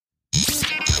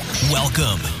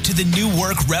Welcome to the New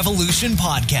Work Revolution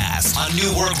podcast on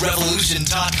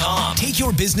newworkrevolution.com. Take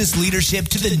your business leadership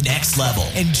to the next level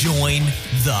and join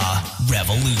the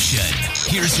revolution.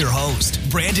 Here's your host,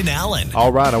 Brandon Allen.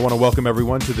 All right, I want to welcome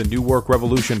everyone to the New Work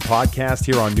Revolution podcast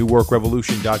here on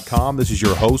newworkrevolution.com. This is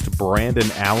your host,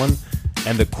 Brandon Allen,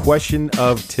 and the question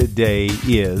of today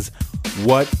is,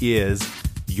 what is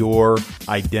your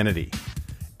identity?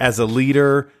 As a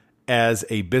leader, as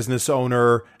a business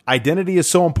owner, identity is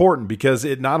so important because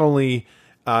it not only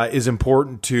is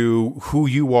important to who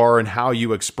you are and how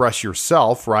you express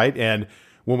yourself, right? And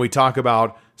when we talk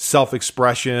about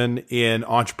self-expression in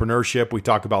entrepreneurship, we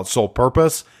talk about soul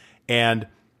purpose. And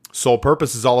soul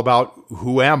purpose is all about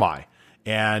who am I?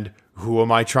 And who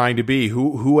am I trying to be?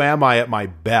 Who am I at my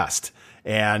best?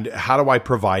 And how do I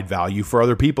provide value for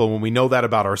other people? When we know that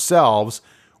about ourselves,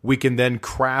 we can then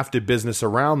craft a business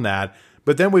around that.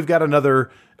 But then we've got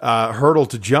another hurdle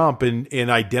to jump in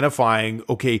identifying,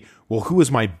 okay, well, who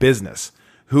is my business?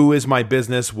 Who is my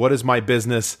business? What is my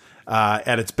business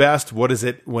at its best? What is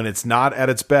it when it's not at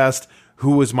its best?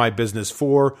 Who is my business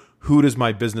for? Who does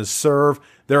my business serve?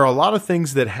 There are a lot of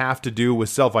things that have to do with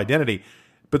self-identity.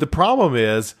 But the problem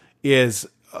is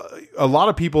a lot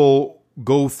of people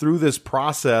go through this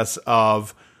process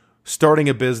of starting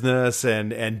a business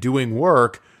and doing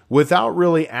work without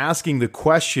really asking the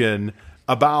question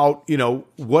about,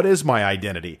 what is my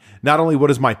identity? Not only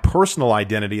what is my personal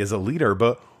identity as a leader,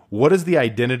 but what is the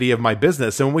identity of my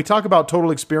business? And when we talk about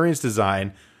total experience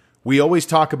design, we always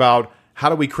talk about how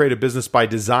do we create a business by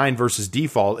design versus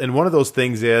default. And one of those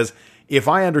things is, if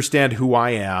I understand who I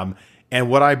am and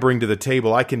what I bring to the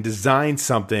table, I can design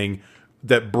something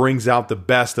that brings out the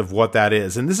best of what that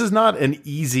is. And this is not an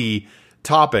easy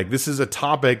topic. This is a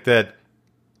topic that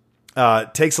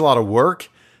takes a lot of work,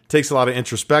 takes a lot of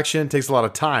introspection, takes a lot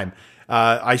of time.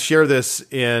 I share this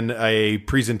in a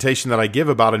presentation that I give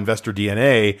about Investor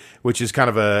DNA, which is kind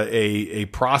of a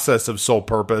process of soul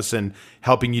purpose and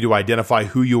helping you to identify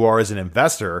who you are as an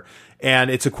investor.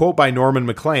 And it's a quote by Norman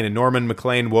Maclean. And Norman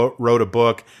Maclean wrote a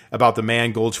book about the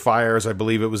Man Gulch fires. I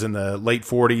believe it was in the late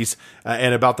 40s,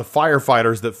 and about the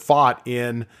firefighters that fought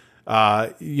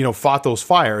those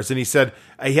fires. And he said,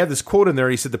 he had this quote in there,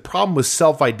 and he said, the problem with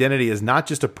self-identity is not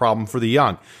just a problem for the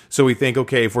young. So we think,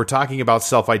 okay, if we're talking about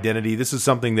self-identity, this is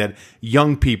something that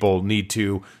young people need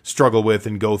to struggle with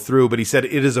and go through. But he said,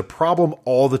 it is a problem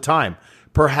all the time,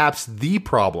 perhaps the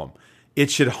problem. It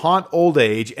should haunt old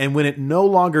age, and when it no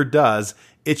longer does,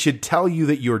 it should tell you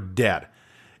that you're dead.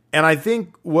 And I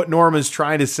think what Norman's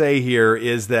trying to say here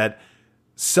is that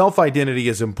self-identity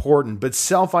is important, but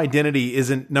self-identity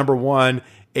isn't, number one,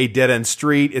 a dead-end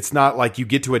street. It's not like you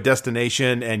get to a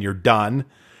destination and you're done.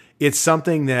 It's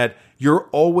something that you're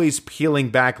always peeling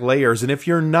back layers. And if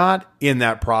you're not in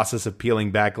that process of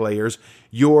peeling back layers,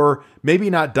 you're maybe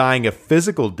not dying a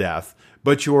physical death,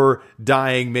 but you're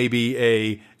dying maybe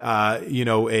a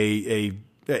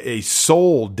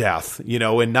soul death,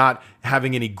 and not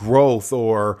having any growth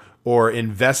or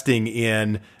investing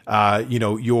in,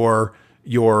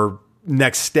 your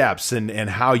next steps and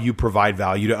how you provide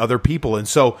value to other people. And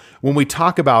so when we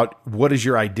talk about what is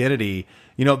your identity,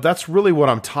 that's really what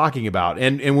I'm talking about.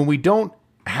 And when we don't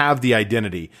have the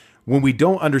identity, when we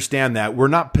don't understand that, we're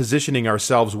not positioning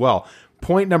ourselves well.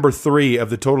 Point number 3 of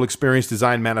the Total Experience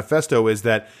Design Manifesto is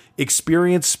that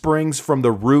experience springs from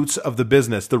the roots of the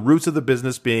business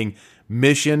being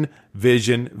mission,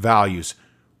 vision, values.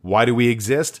 Why do we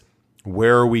exist?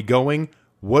 Where are we going?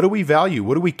 What do we value?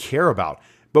 What do we care about?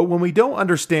 But when we don't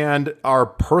understand our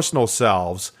personal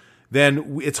selves,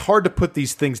 then it's hard to put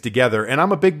these things together. And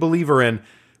I'm a big believer in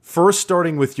first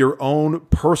starting with your own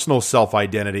personal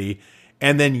self-identity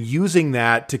and then using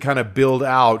that to kind of build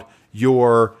out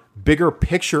your bigger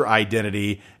picture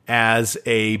identity as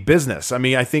a business. I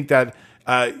mean, I think that,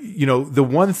 the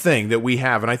one thing that we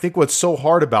have, and I think what's so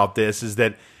hard about this is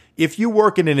that if you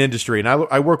work in an industry, and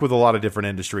I work with a lot of different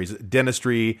industries,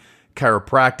 dentistry,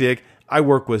 chiropractic, I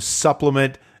work with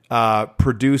supplement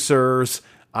producers.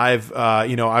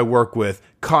 I work with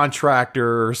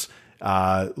contractors,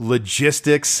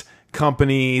 logistics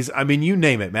companies. I mean, you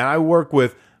name it, man. I work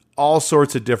with all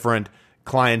sorts of different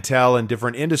clientele and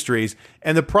different industries.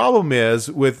 And the problem is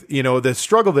with, the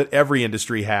struggle that every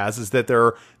industry has is that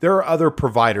there are other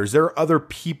providers. There are other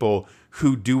people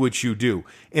who do what you do.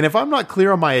 And if I'm not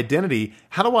clear on my identity,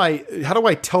 how do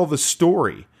I tell the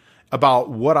story about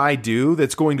what I do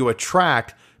that's going to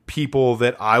attract people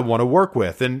that I want to work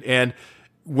with? And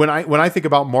when I think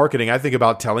about marketing, I think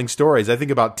about telling stories. I think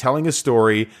about telling a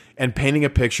story and painting a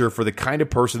picture for the kind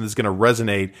of person that's going to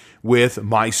resonate with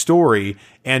my story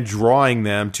and drawing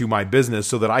them to my business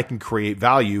so that I can create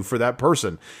value for that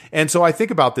person. And so I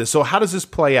think about this. So how does this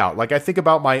play out? Like I think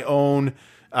about my own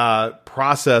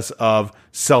process of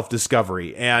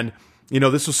self-discovery. And,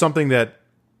 this was something that,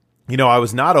 I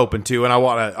was not open to, and I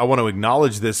want to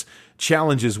acknowledge this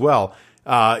challenge as well.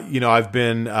 I've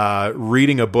been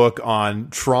reading a book on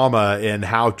trauma and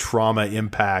how trauma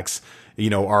impacts,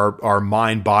 our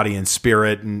mind, body, and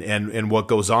spirit, and what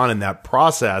goes on in that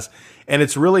process. And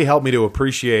it's really helped me to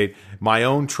appreciate my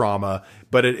own trauma,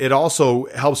 but it also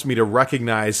helps me to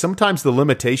recognize sometimes the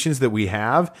limitations that we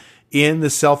have in the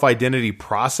self-identity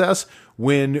process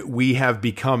when we have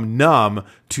become numb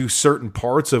to certain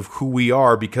parts of who we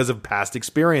are because of past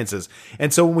experiences.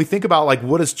 And so when we think about like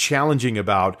what is challenging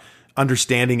about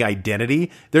understanding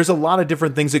identity, there's a lot of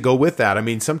different things that go with that. I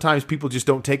mean, sometimes people just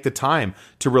don't take the time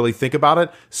to really think about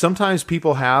it. Sometimes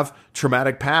people have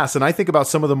traumatic pasts. And I think about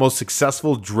some of the most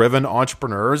successful, driven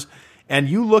entrepreneurs. And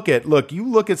you look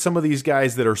at some of these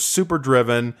guys that are super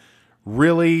driven,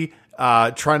 really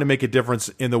trying to make a difference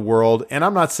in the world. And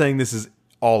I'm not saying this is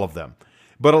all of them,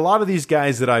 but a lot of these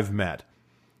guys that I've met,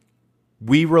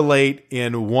 we relate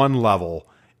in one level,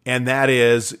 and that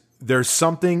is there's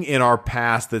something in our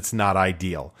past that's not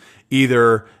ideal.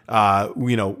 Either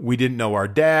we didn't know our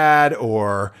dad,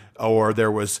 or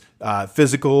there was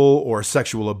physical or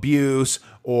sexual abuse,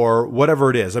 or whatever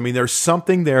it is. I mean, there's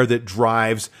something there that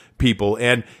drives people,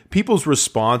 and people's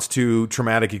response to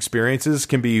traumatic experiences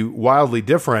can be wildly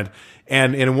different.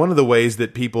 And one of the ways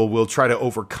that people will try to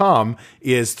overcome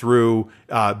is through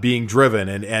being driven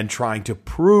and trying to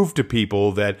prove to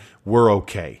people that we're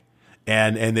okay.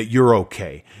 And that you're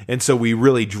okay. And so we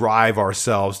really drive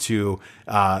ourselves to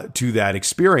that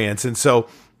experience. And so,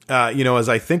 as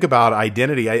I think about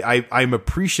identity, I'm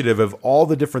appreciative of all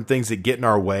the different things that get in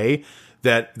our way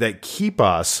that keep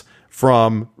us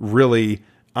from really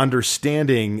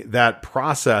understanding that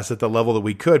process at the level that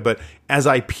we could. But as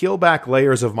I peel back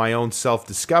layers of my own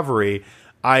self-discovery,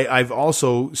 I've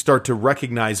also start to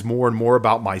recognize more and more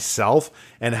about myself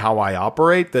and how I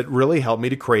operate that really help me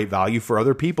to create value for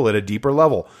other people at a deeper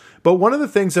level. But one of the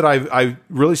things that I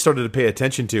really started to pay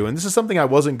attention to, and this is something I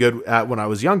wasn't good at when I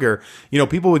was younger,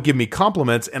 people would give me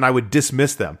compliments and I would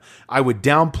dismiss them. I would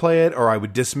downplay it or I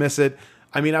would dismiss it.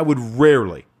 I mean, I would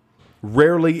rarely,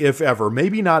 if ever,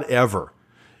 maybe not ever,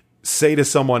 say to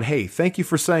someone, hey, thank you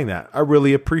for saying that. I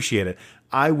really appreciate it.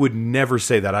 I would never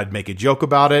say that. I'd make a joke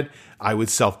about it. I would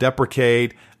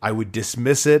self-deprecate. I would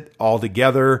dismiss it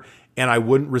altogether, and I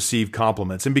wouldn't receive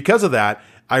compliments. And because of that,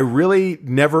 I really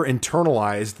never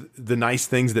internalized the nice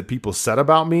things that people said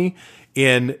about me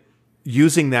in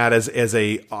using that as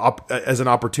an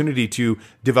opportunity to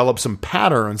develop some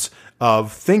patterns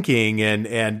of thinking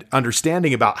and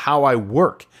understanding about how I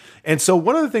work. And so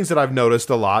one of the things that I've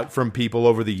noticed a lot from people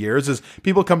over the years is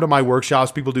people come to my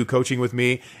workshops, people do coaching with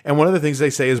me, and one of the things they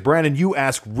say is, Brandon, you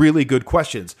ask really good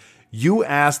questions. You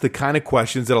ask the kind of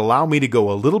questions that allow me to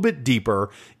go a little bit deeper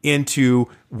into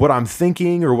what I'm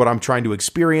thinking or what I'm trying to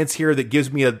experience here that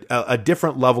gives me a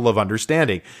different level of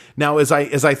understanding. Now, as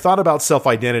I thought about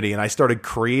self-identity and I started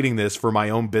creating this for my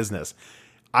own business,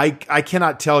 I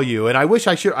cannot tell you, and I wish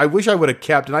I would have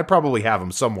kept, and I probably have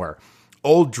them somewhere,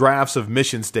 old drafts of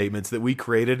mission statements that we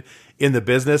created in the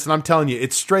business. And I'm telling you,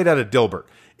 it's straight out of Dilbert.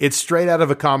 It's straight out of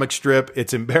a comic strip.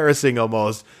 It's embarrassing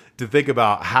almost to think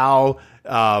about how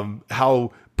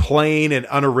plain and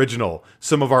unoriginal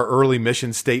some of our early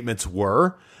mission statements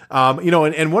were.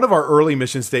 And one of our early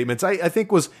mission statements, I think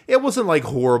it wasn't like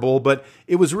horrible, but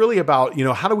it was really about,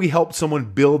 how do we help someone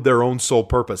build their own soul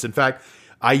purpose? In fact,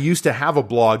 I used to have a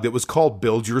blog that was called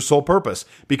Build Your Soul Purpose,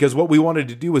 because what we wanted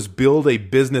to do was build a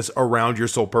business around your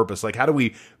soul purpose. Like, how do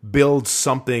we build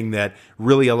something that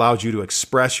really allows you to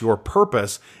express your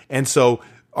purpose? And so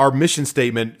our mission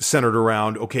statement centered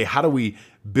around, okay, how do we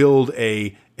build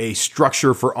a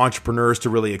structure for entrepreneurs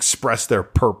to really express their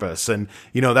purpose? And,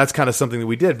 that's kind of something that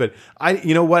we did. But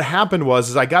what happened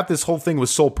was I got this whole thing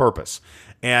with soul purpose.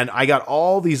 And I got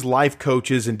all these life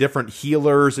coaches and different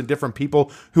healers and different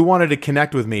people who wanted to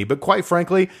connect with me. But quite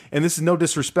frankly, and this is no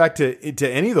disrespect to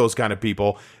any of those kind of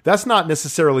people, that's not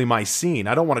necessarily my scene.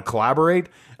 I don't want to collaborate.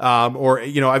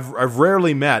 I've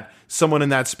rarely met someone in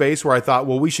that space where I thought,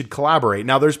 well, we should collaborate.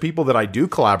 Now, there's people that I do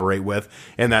collaborate with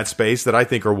in that space that I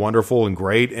think are wonderful and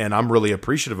great, and I'm really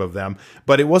appreciative of them.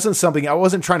 But it wasn't something, I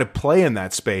wasn't trying to play in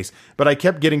that space, but I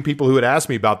kept getting people who would ask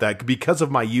me about that because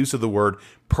of my use of the word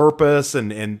purpose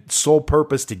and soul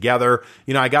purpose together.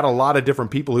 I got a lot of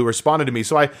different people who responded to me.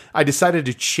 So I decided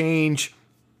to change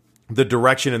the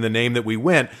direction and the name that we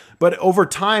went. But over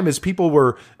time, as people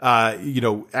were,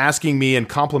 asking me and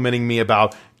complimenting me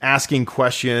about asking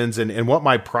questions and what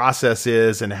my process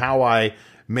is and how I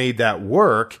made that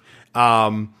work,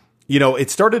 it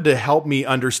started to help me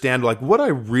understand like what I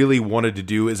really wanted to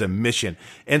do as a mission.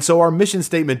 And so our mission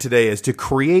statement today is to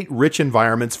create rich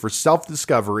environments for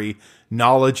self-discovery,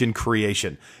 knowledge, and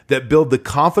creation that build the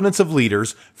confidence of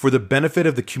leaders for the benefit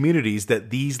of the communities that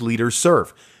these leaders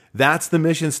serve. That's the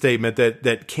mission statement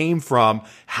that came from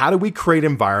how do we create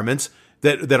environments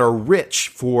that are rich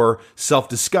for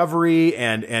self-discovery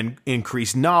and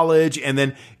increased knowledge, and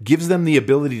then gives them the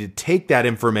ability to take that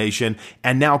information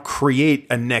and now create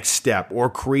a next step or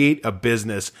create a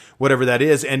business, whatever that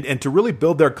is, and to really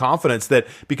build their confidence that,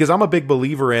 because I'm a big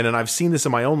believer in, and I've seen this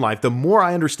in my own life, the more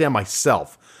I understand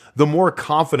myself, the more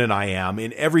confident I am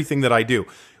in everything that I do.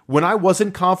 When I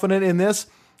wasn't confident in this,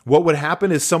 what would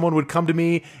happen is someone would come to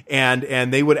me and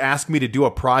they would ask me to do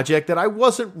a project that I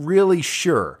wasn't really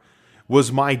sure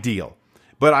was my deal.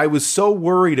 But I was so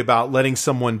worried about letting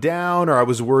someone down, or I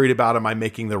was worried about, am I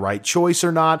making the right choice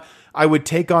or not? I would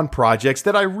take on projects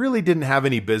that I really didn't have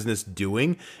any business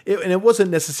doing. And it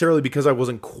wasn't necessarily because I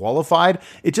wasn't qualified.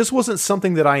 It just wasn't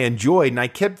something that I enjoyed. And I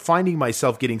kept finding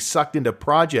myself getting sucked into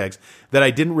projects that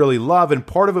I didn't really love. And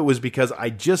part of it was because I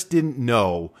just didn't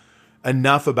know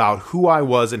enough about who I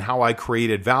was and how I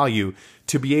created value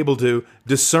to be able to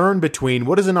discern between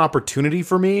what is an opportunity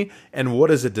for me and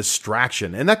what is a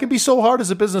distraction. And that can be so hard as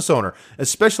a business owner,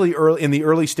 especially early in the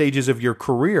early stages of your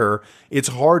career. It's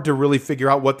hard to really figure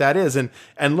out what that is. And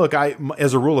look,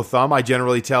 as a rule of thumb, I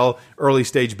generally tell early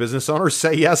stage business owners,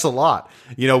 say yes a lot.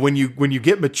 When you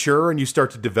get mature and you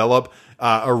start to develop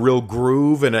a real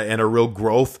groove and a real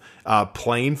growth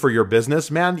plane for your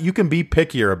business, man, you can be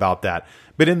pickier about that.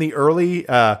 But in the early,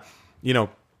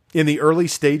 in the early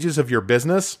stages of your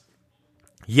business,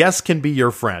 yes can be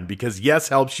your friend, because yes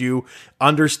helps you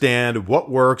understand what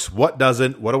works, what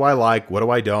doesn't, what do I like, what do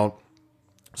I don't.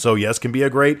 So yes can be a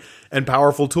great and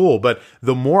powerful tool. But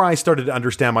the more I started to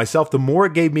understand myself, the more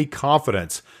it gave me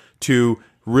confidence to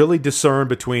really discern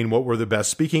between what were the best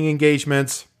speaking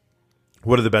engagements,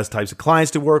 what are the best types of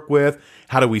clients to work with,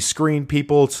 how do we screen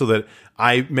people so that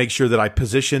I make sure that I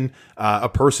position a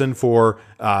person for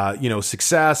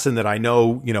success, and that I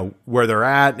know where they're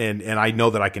at, and I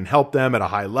know that I can help them at a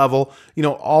high level.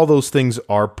 All those things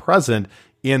are present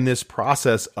in this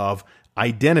process of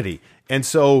identity. And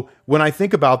so when I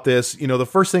think about this, the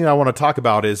first thing I want to talk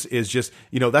about is just,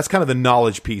 that's kind of the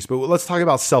knowledge piece. But let's talk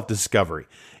about self-discovery.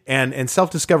 And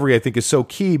self-discovery, I think, is so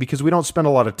key because we don't spend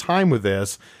a lot of time with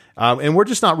this. And we're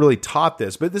just not really taught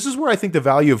this. But this is where I think the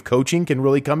value of coaching can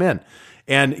really come in.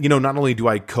 And, not only do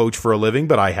I coach for a living,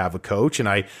 but I have a coach, and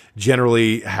I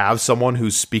generally have someone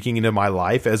who's speaking into my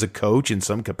life as a coach in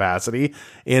some capacity,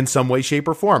 in some way, shape,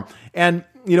 or form. And,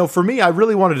 for me, I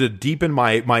really wanted to deepen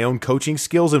my own coaching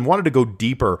skills and wanted to go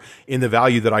deeper in the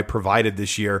value that I provided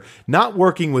this year, not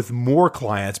working with more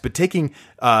clients, but taking,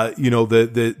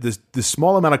 the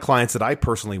small amount of clients that I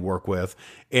personally work with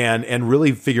and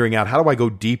really figuring out how do I go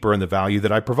deeper in the value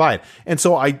that I provide. And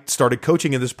so I started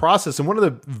coaching in this process. And one of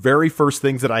the very first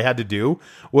things that I had to do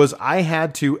was I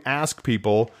had to ask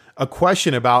people a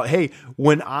question about, hey,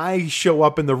 when I show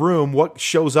up in the room, what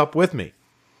shows up with me?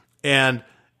 And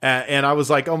I was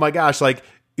like, oh my gosh, like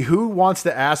who wants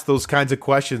to ask those kinds of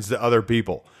questions to other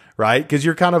people, right? Because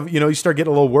you're kind of, you start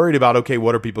getting a little worried about, okay,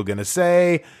 what are people going to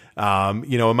say? Am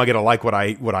I going to like what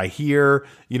I hear?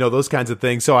 Those kinds of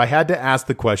things. So I had to ask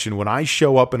the question, when I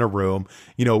show up in a room,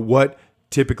 what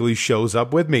typically shows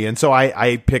up with me? And so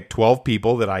I picked 12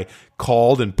 people that I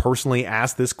called and personally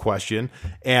asked this question.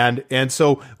 And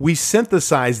so we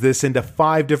synthesized this into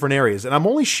 5 different areas. And I'm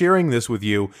only sharing this with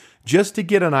you just to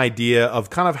get an idea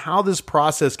of kind of how this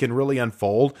process can really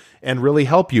unfold and really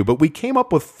help you. But we came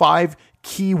up with 5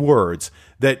 key words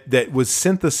that was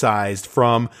synthesized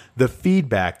from the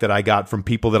feedback that I got from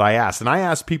people that I asked. And I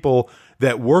asked people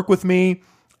that work with me.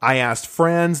 I asked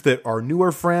friends that are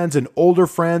newer friends and older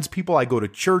friends, people I go to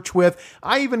church with.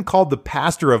 I even called the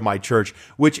pastor of my church,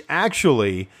 which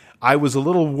actually I was a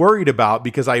little worried about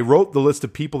because I wrote the list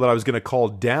of people that I was going to call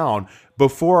down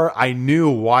before I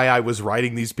knew why I was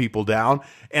writing these people down.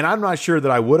 And I'm not sure that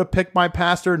I would have picked my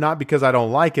pastor, not because I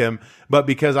don't like him, but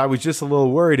because I was just a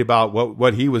little worried about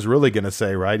what he was really going to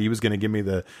say, right? He was going to give me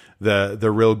the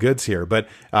real goods here. But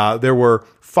there were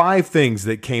 5 things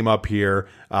that came up here,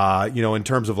 in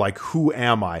terms of like, who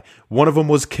am I? One of them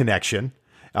was connection.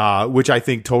 which I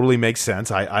think totally makes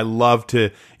sense. I love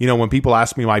to, when people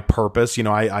ask me my purpose,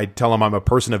 I tell them I'm a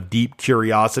person of deep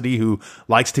curiosity who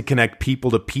likes to connect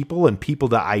people to people and people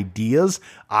to ideas.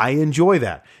 I enjoy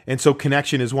that. And so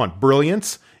connection is one.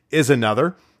 Brilliance is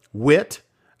another. Wit,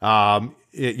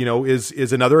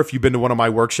 is another. If you've been to one of my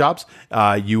workshops,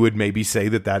 you would maybe say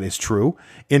that is true.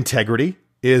 Integrity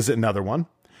is another one.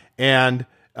 And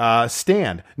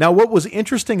stand. Now, what was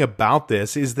interesting about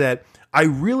this is that I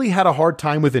really had a hard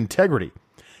time with integrity.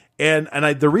 And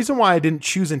the reason why I didn't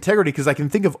choose integrity, because I can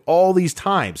think of all these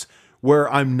times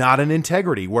where I'm not in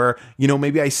integrity, where,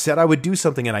 maybe I said I would do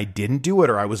something and I didn't do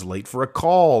it, or I was late for a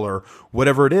call or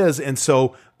whatever it is. And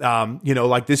so,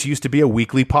 like this used to be a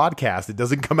weekly podcast. It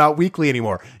doesn't come out weekly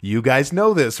anymore. You guys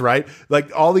know this, right? Like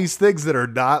all these things that are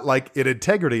not like in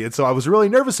integrity. And so I was really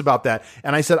nervous about that.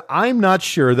 And I said, I'm not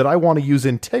sure that I want to use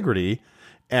integrity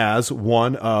as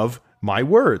one of my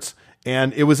words.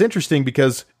 And it was interesting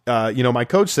because, my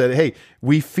coach said, hey,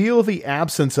 we feel the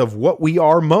absence of what we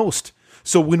are most.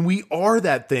 So when we are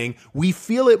that thing, we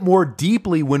feel it more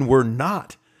deeply when we're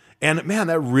not. And man,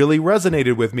 that really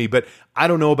resonated with me. But I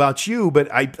don't know about you,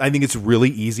 but I think it's really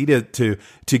easy to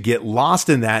get lost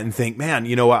in that and think, man,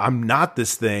 I'm not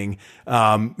this thing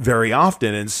very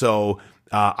often. And so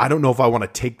I don't know if I want to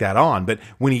take that on. But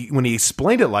when he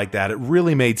explained it like that, it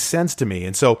really made sense to me.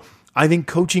 And so I think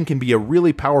coaching can be a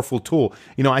really powerful tool.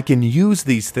 I can use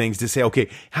these things to say, okay,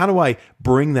 how do I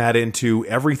bring that into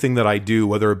everything that I do,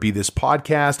 whether it be this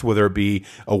podcast, whether it be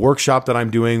a workshop that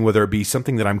I'm doing, whether it be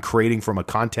something that I'm creating from a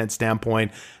content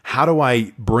standpoint? How do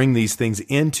I bring these things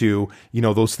into,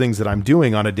 those things that I'm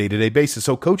doing on a day-to-day basis?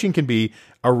 So coaching can be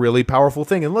a really powerful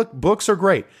thing. And look, books are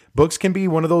great. Books can be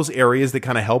one of those areas that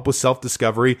kind of help with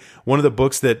self-discovery. One of the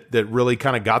books that really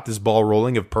kind of got this ball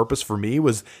rolling of purpose for me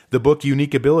was the book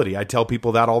Unique Ability. I tell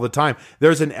people that all the time.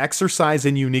 There's an exercise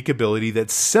in Unique Ability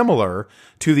that's similar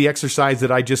to the exercise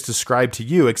that I just described to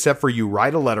you, except for you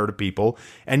write a letter to people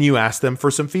and you ask them for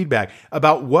some feedback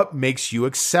about what makes you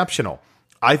exceptional.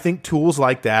 I think tools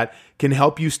like that can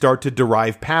help you start to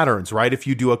derive patterns, right? If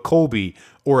you do a Kolbe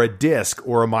or a DISC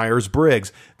or a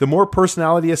Myers-Briggs, the more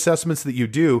personality assessments that you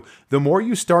do, the more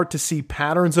you start to see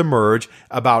patterns emerge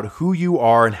about who you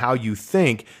are and how you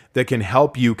think that can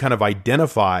help you kind of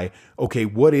identify, okay,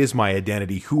 what is my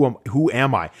identity? Who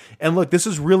am I? And look, this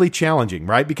is really challenging,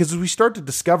 right? Because as we start to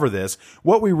discover this,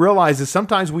 what we realize is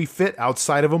sometimes we fit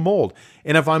outside of a mold.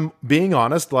 And if I'm being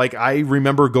honest, like I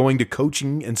remember going to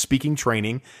coaching and speaking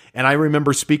training, and I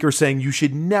remember speakers saying, you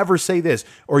should never say this,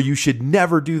 or you should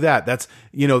never do that. That's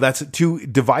too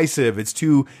divisive. It's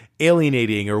too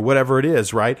alienating or whatever it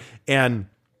is, right? And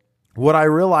what I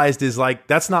realized is like,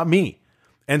 that's not me.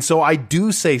 And so I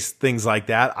do say things like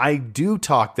that. I do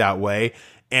talk that way,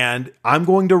 and I'm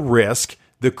going to risk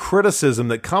the criticism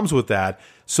that comes with that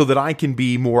so that I can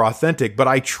be more authentic. But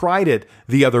I tried it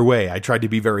the other way. I tried to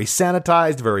be very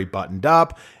sanitized, very buttoned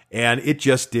up, and it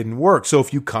just didn't work. So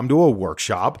if you come to a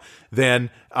workshop, then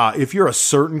if you're a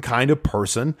certain kind of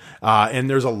person, and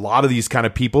there's a lot of these kind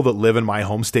of people that live in my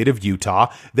home state of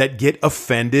Utah that get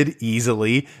offended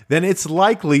easily, then it's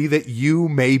likely that you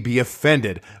may be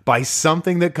offended by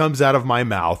something that comes out of my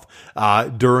mouth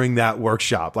during that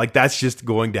workshop. Like that's just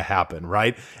going to happen,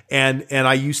 right? And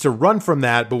I used to run from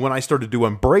that, but when I started to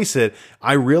embrace it,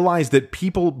 I realized that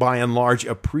people by and large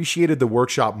appreciated the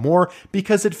workshop more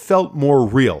because it felt more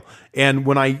real. And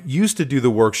when I used to do the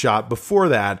workshop before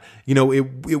that,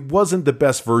 it wasn't the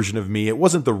best version of me. It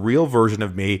wasn't the real version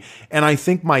of me. And I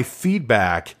think my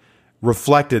feedback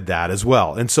reflected that as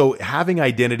well. And so having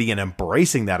identity and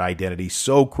embracing that identity is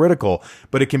so critical,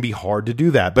 but it can be hard to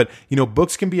do that. But,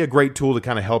 books can be a great tool to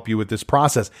kind of help you with this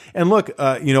process. And look,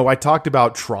 I talked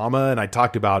about trauma and I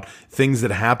talked about things that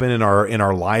happen in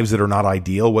our lives that are not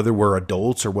ideal, whether we're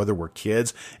adults or whether we're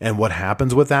kids and what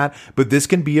happens with that. But this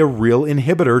can be a real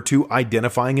inhibitor to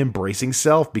identifying, embracing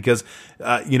self because,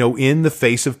 in the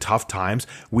face of tough times,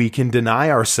 we can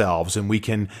deny ourselves and we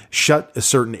can shut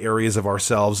certain areas of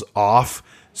ourselves off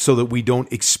so that we don't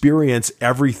experience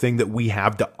everything that we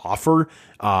have to offer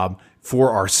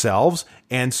for ourselves.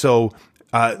 And so,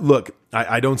 look,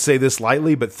 I don't say this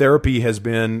lightly, but therapy has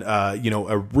been,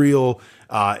 a real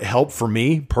help for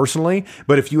me personally.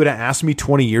 But if you would have asked me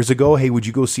 20 years ago, hey, would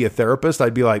you go see a therapist?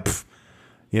 I'd be like,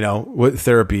 what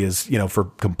therapy is, for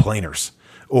complainers.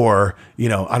 Or,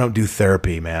 I don't do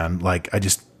therapy, man. Like,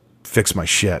 fix my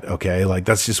shit. Okay. Like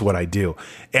that's just what I do.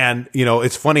 And,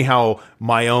 it's funny how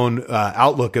my own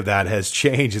outlook of that has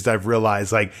changed as I've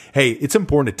realized like, hey, it's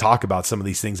important to talk about some of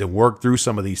these things and work through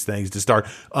some of these things to start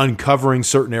uncovering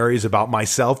certain areas about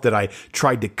myself that I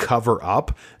tried to cover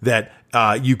up, that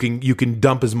you can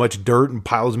dump as much dirt and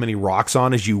pile as many rocks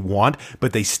on as you want,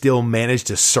 but they still manage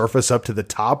to surface up to the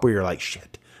top where you're like,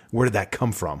 shit, where did that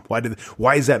come from?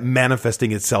 Why is that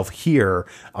manifesting itself here?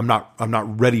 I'm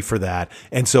not ready for that.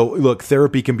 And so look,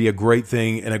 therapy can be a great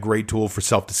thing and a great tool for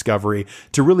self-discovery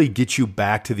to really get you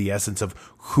back to the essence of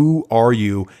who are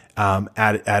you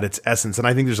at its essence. And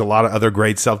I think there's a lot of other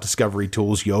great self-discovery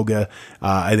tools. Yoga,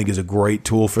 I think is a great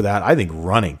tool for that. I think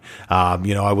running, I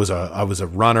was a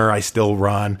runner. I still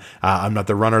run. I'm not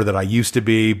the runner that I used to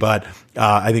be, but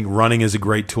I think running is a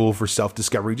great tool for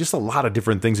self-discovery. Just a lot of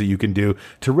different things that you can do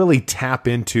to really tap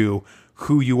into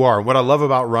who you are. What I love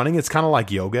about running, it's kind of like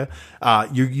yoga.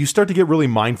 You start to get really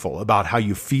mindful about how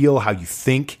you feel, how you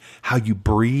think, how you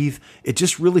breathe. It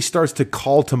just really starts to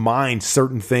call to mind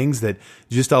certain things that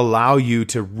just allow you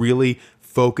to really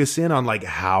focus in on like,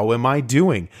 how am I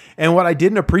doing? And what I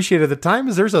didn't appreciate at the time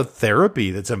is there's a therapy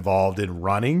that's involved in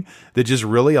running that just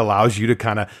really allows you to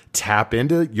kind of tap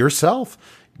into yourself,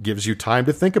 gives you time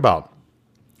to think about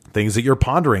things that you're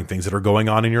pondering, things that are going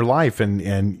on in your life,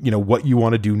 and what you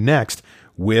want to do next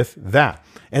with that.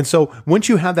 And so once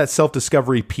you have that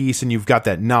self-discovery piece and you've got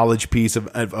that knowledge piece of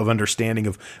understanding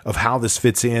of how this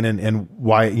fits in and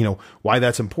why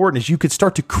that's important, is you could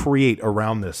start to create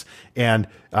around this. And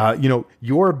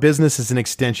your business is an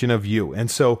extension of you.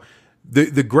 And so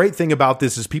the great thing about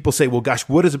this is people say, well, gosh,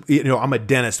 what is, I'm a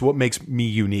dentist. What makes me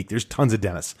unique? There's tons of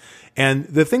dentists. And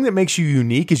the thing that makes you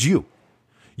unique is you.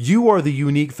 You are the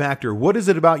unique factor. What is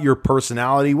it about your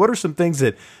personality? What are some things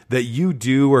that you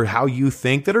do or how you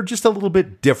think that are just a little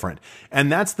bit different?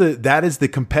 And that is the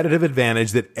competitive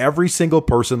advantage that every single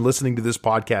person listening to this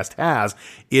podcast has,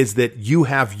 is that you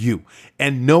have you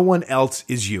and no one else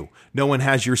is you. No one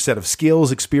has your set of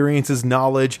skills, experiences,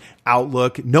 knowledge,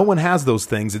 outlook. No one has those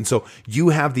things. And so you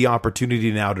have the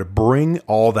opportunity now to bring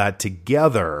all that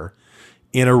together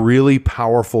in a really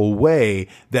powerful way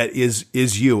that is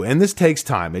you. And this takes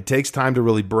time. It takes time to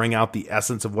really bring out the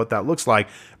essence of what that looks like.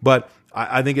 But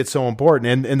I think it's so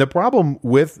important. And the problem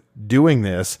with doing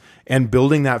this and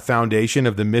building that foundation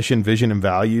of the mission, vision, and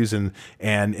values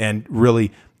and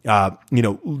really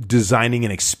designing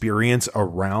an experience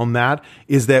around that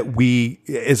is that we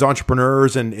as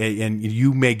entrepreneurs and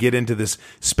you may get into this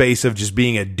space of just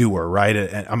being a doer, right?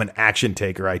 I'm an action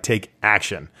taker. I take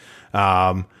action.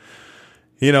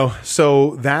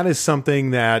 So that is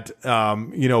something that,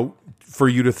 for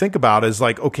you to think about is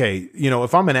like, okay,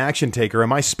 if I'm an action taker,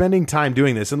 am I spending time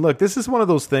doing this? And look, this is one of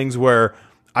those things where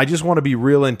I just want to be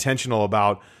real intentional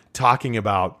about talking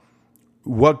about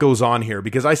what goes on here,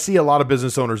 because I see a lot of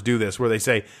business owners do this where they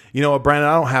say, Brandon,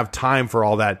 I don't have time for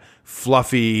all that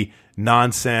fluffy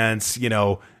nonsense,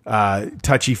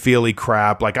 touchy-feely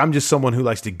crap. Like, I'm just someone who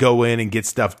likes to go in and get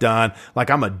stuff done.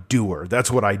 Like, I'm a doer. That's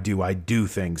what I do. I do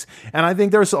things. And I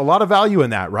think there's a lot of value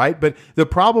in that, right? But the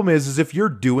problem is if you're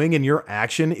doing and your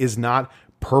action is not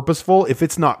purposeful, if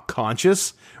it's not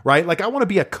conscious, right? Like, I want to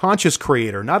be a conscious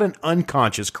creator, not an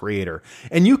unconscious creator.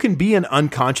 And you can be an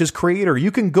unconscious creator.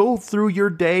 You can go through your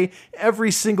day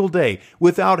every single day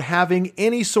without having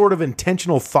any sort of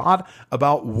intentional thought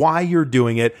about why you're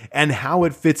doing it and how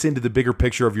it fits into the bigger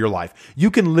picture of your life.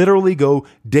 You can literally go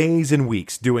days and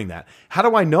weeks doing that. How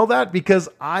do I know that? Because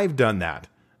I've done that.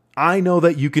 I know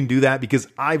that you can do that because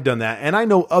I've done that. And I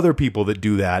know other people that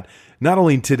do that, not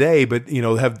only today, but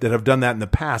that have done that in the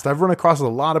past. I've run across a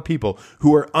lot of people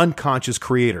who are unconscious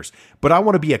creators, but I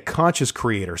want to be a conscious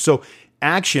creator. So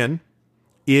action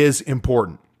is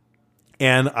important.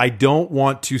 And I don't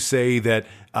want to say that,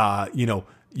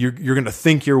 you're going to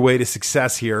think your way to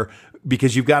success here,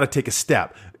 because you've got to take a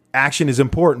step. Action is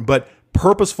important, but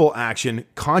purposeful action,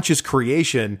 conscious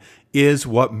creation is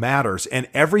what matters. And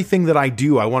everything that I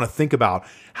do, I want to think about,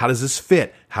 how does this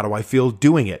fit? How do I feel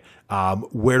doing it?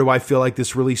 Where do I feel like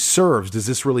this really serves? Does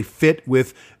this really fit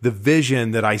with the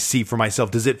vision that I see for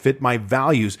myself? Does it fit my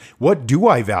values? What do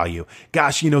I value?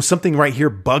 Gosh, something right here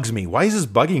bugs me. Why is this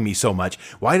bugging me so much?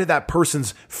 Why did that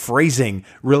person's phrasing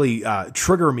really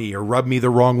trigger me or rub me the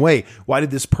wrong way? Why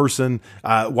did this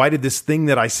thing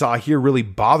that I saw here really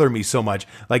bother me so much?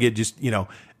 Like, it just,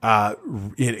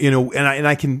 and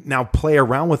I can now play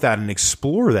around with that and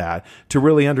explore that to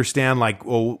really understand, like,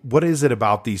 well, what is it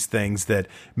about these things that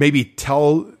maybe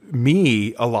tell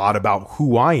me a lot about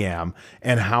who I am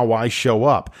and how I show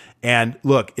up. And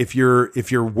look, if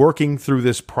you're working through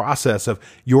this process of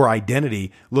your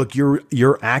identity, look,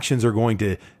 your actions are going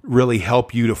to really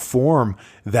help you to form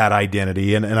that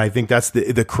identity. And I think that's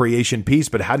the creation piece.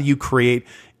 But how do you create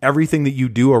everything that you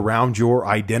do around your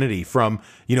identity, from,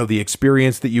 the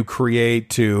experience that you create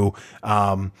to,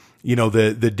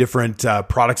 the different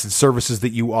products and services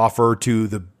that you offer, to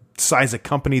the size of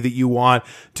company that you want,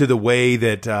 to the way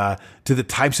that, to the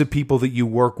types of people that you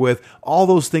work with. All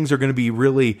those things are going to be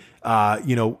really,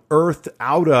 earthed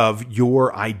out of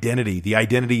your identity, the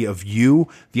identity of you,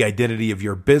 the identity of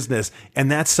your business.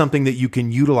 And that's something that you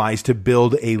can utilize to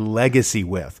build a legacy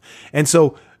with. And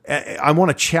so I want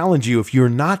to challenge you, if you're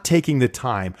not taking the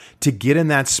time to get in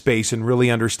that space and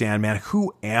really understand, man,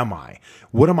 who am I?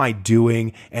 What am I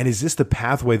doing? And is this the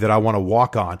pathway that I want to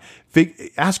walk on?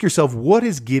 Ask yourself, what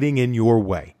is getting in your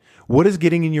way? What is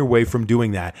getting in your way from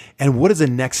doing that? And what is the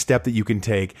next step that you can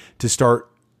take to start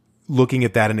looking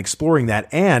at that and exploring that?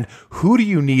 And who do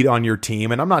you need on your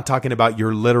team? And I'm not talking about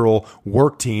your literal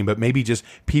work team, but maybe just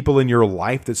people in your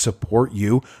life that support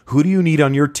you. Who do you need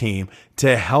on your team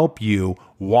to help you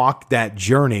walk that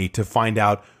journey to find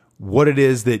out what it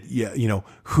is that,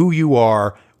 who you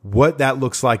are, what that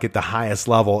looks like at the highest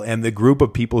level, and the group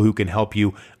of people who can help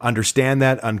you understand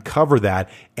that, uncover that,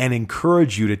 and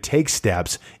encourage you to take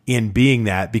steps in being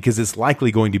that, because it's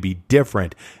likely going to be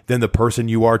different than the person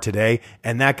you are today.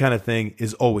 And that kind of thing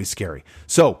is always scary.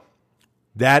 So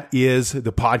that is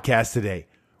the podcast today.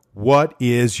 What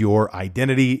is your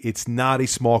identity? It's not a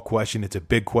small question. It's a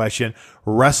big question.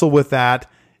 Wrestle with that.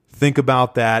 Think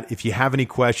about that. If you have any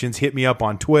questions, hit me up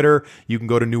on Twitter. You can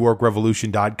go to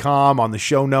newworkrevolution.com. On the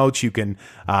show notes, you can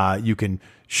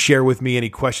share with me any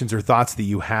questions or thoughts that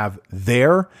you have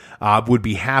there. Would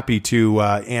be happy to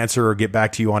answer or get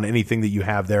back to you on anything that you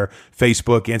have there.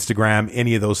 Facebook, Instagram,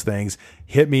 any of those things.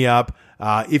 Hit me up.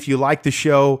 If you like the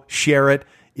show, share it.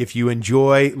 If you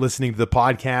enjoy listening to the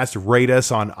podcast, rate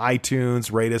us on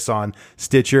iTunes, rate us on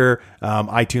Stitcher.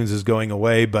 iTunes is going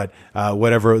away, but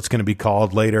whatever it's going to be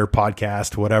called later,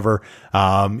 podcast, whatever.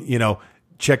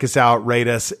 Check us out, rate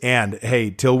us. And hey,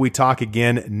 till we talk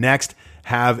again next,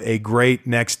 have a great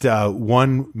next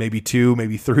 1, maybe 2,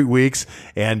 maybe 3 weeks,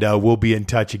 and we'll be in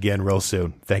touch again real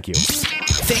soon. Thank you.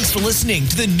 Thanks for listening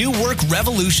to the New Work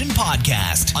Revolution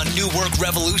podcast on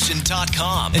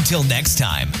newworkrevolution.com. Until next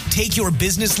time, take your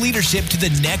business leadership to the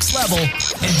next level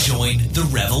and join the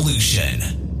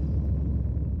revolution.